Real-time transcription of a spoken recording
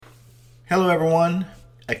Hello, everyone.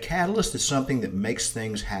 A catalyst is something that makes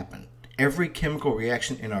things happen. Every chemical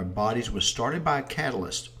reaction in our bodies was started by a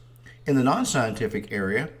catalyst. In the non-scientific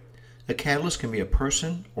area, a catalyst can be a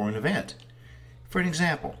person or an event. For an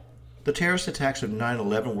example, the terrorist attacks of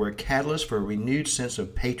 9/11 were a catalyst for a renewed sense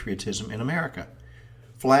of patriotism in America.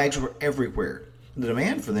 Flags were everywhere. The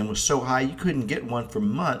demand for them was so high you couldn't get one for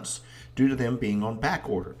months due to them being on back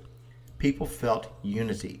order. People felt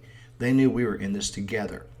unity. They knew we were in this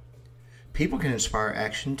together. People can inspire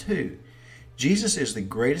action too. Jesus is the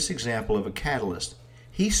greatest example of a catalyst.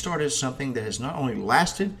 He started something that has not only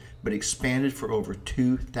lasted, but expanded for over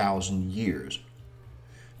 2,000 years.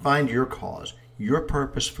 Find your cause, your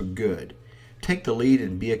purpose for good. Take the lead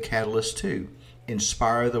and be a catalyst too.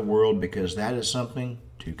 Inspire the world, because that is something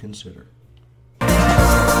to consider.